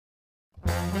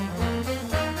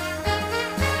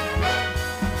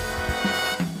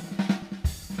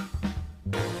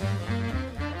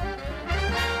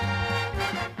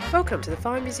Welcome to the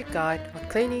Fine Music Guide on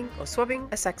cleaning or swabbing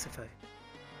a saxophone.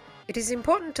 It is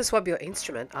important to swab your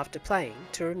instrument after playing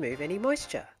to remove any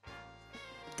moisture.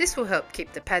 This will help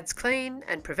keep the pads clean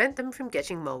and prevent them from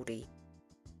getting mouldy.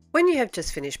 When you have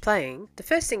just finished playing, the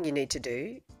first thing you need to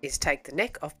do is take the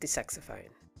neck off the saxophone.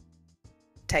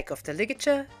 Take off the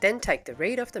ligature, then take the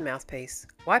reed off the mouthpiece,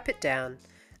 wipe it down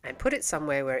and put it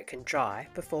somewhere where it can dry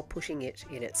before putting it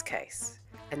in its case,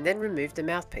 and then remove the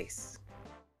mouthpiece.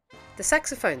 The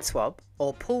saxophone swab,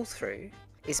 or pull-through,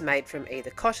 is made from either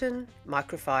cotton,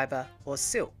 microfiber or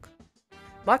silk.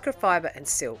 Microfiber and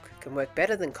silk can work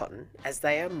better than cotton as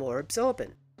they are more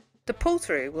absorbent. The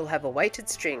pull-through will have a weighted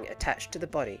string attached to the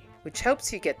body, which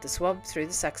helps you get the swab through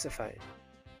the saxophone.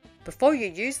 Before you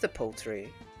use the pull-through,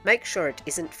 make sure it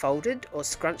isn't folded or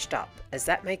scrunched up, as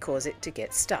that may cause it to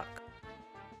get stuck.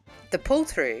 The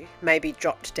pull-through may be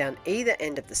dropped down either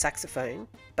end of the saxophone,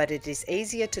 but it is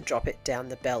easier to drop it down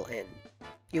the bell end.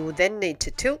 You will then need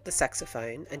to tilt the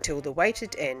saxophone until the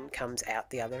weighted end comes out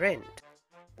the other end.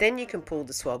 Then you can pull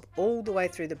the swab all the way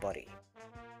through the body.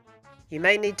 You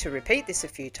may need to repeat this a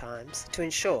few times to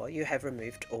ensure you have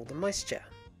removed all the moisture.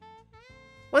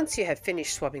 Once you have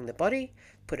finished swabbing the body,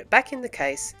 put it back in the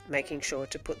case, making sure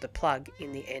to put the plug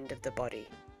in the end of the body.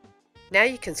 Now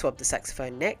you can swab the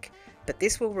saxophone neck, but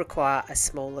this will require a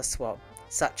smaller swab,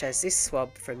 such as this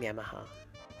swab from Yamaha.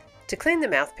 To clean the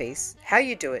mouthpiece, how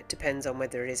you do it depends on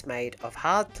whether it is made of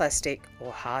hard plastic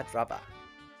or hard rubber.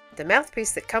 The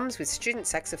mouthpiece that comes with student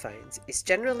saxophones is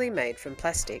generally made from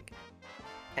plastic,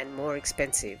 and more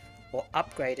expensive or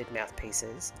upgraded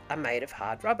mouthpieces are made of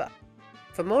hard rubber.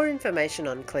 For more information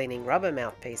on cleaning rubber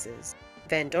mouthpieces,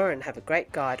 Van Doren have a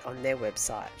great guide on their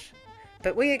website.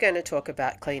 But we are going to talk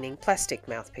about cleaning plastic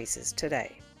mouthpieces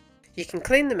today. You can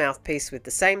clean the mouthpiece with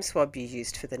the same swab you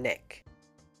used for the neck.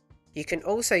 You can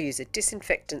also use a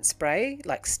disinfectant spray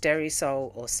like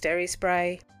Steri-spray or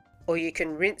Steri-spray, or you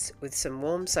can rinse with some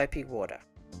warm soapy water.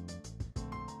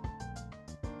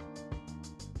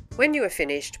 When you are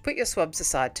finished, put your swabs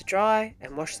aside to dry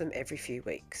and wash them every few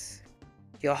weeks.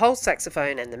 Your whole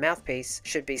saxophone and the mouthpiece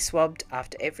should be swabbed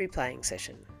after every playing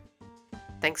session.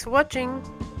 Thanks for watching!